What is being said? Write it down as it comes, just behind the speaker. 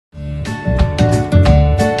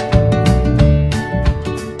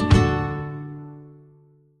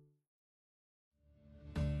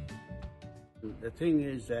The thing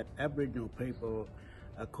is that Aboriginal people,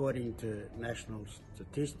 according to national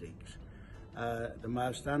statistics, are the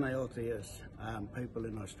most unhealthiest people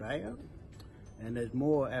in Australia, and there's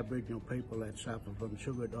more Aboriginal people that suffer from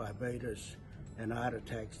sugar diabetes and heart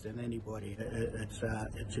attacks than anybody.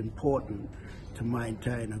 It's important to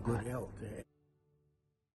maintain a good health there.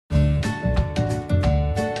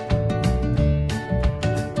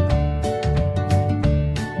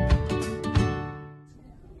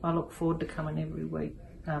 I look forward to coming every week,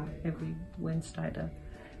 every Wednesday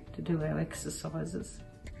to do our exercises.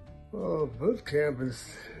 Well, boot camp is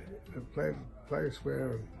a place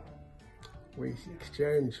where we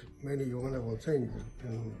exchange many wonderful things,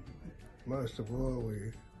 and most of all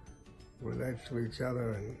we relate to each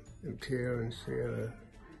other and care and share the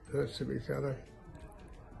hurts of each other.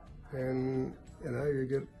 And you know, you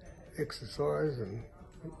get exercise and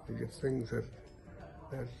you get things that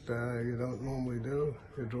you don't normally do.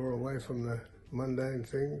 You draw away from the mundane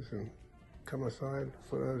things and come aside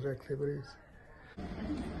for those activities.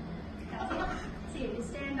 So you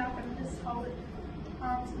stand up and just hold it,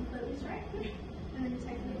 arms completely straight, and then you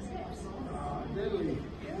take the next steps. Oh, really?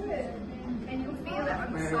 Good. And you'll feel it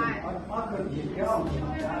on the side. I couldn't keep going.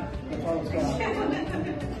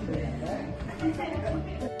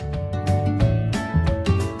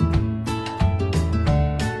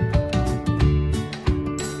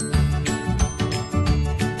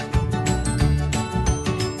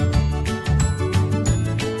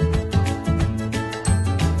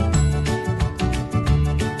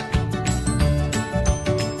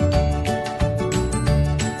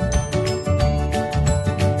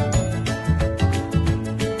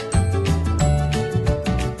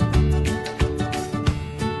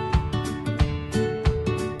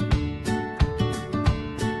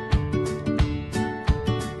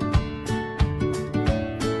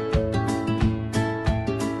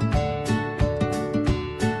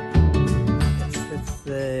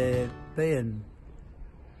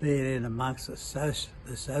 Being in amongst the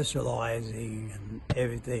socialising and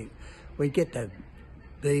everything, we get to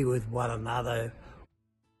be with one another.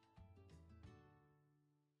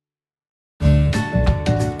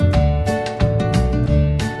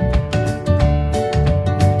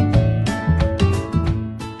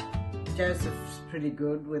 Joseph's pretty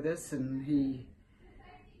good with us, and he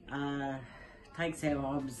takes our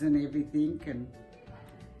obs and everything, and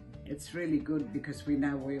it's really good because we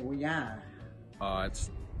know where we are.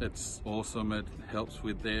 It's awesome. It helps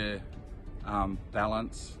with their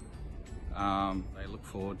balance. They look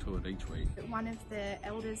forward to it each week. One of the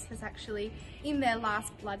elders has actually, in their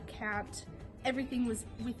last blood count, everything was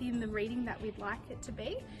within the reading that we'd like it to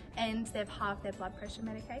be, and they've halved their blood pressure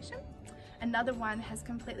medication. Another one has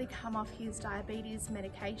completely come off his diabetes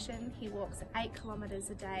medication. He walks 8 kilometres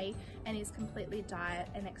a day and is completely diet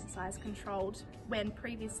and exercise controlled, when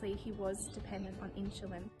previously he was dependent on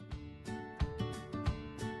insulin.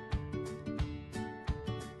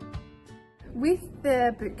 With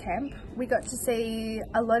the boot camp, we got to see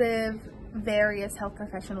a lot of various health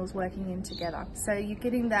professionals working in together. So you're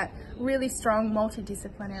getting that really strong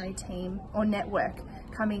multidisciplinary team or network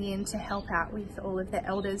coming in to help out with all of the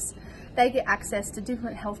elders. They get access to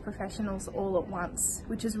different health professionals all at once,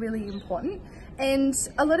 which is really important. And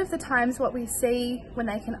a lot of the times what we see when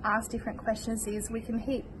they can ask different questions is we can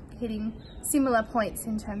hitting similar points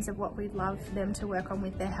in terms of what we'd love for them to work on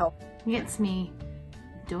with their health. It gets me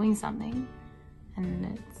doing something,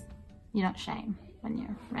 and you're not ashamed when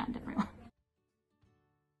you're around everyone.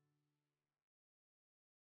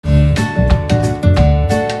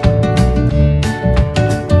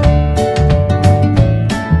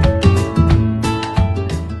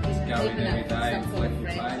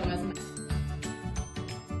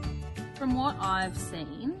 From what I've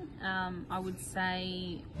seen, I would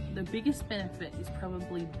say the biggest benefit is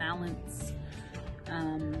probably balance,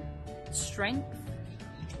 strength,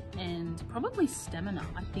 and probably stamina.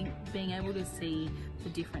 I think being able to see the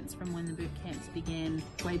difference from when the boot camps began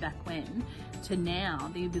way back when to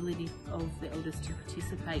now, the ability of the elders to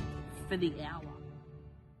participate for the hour.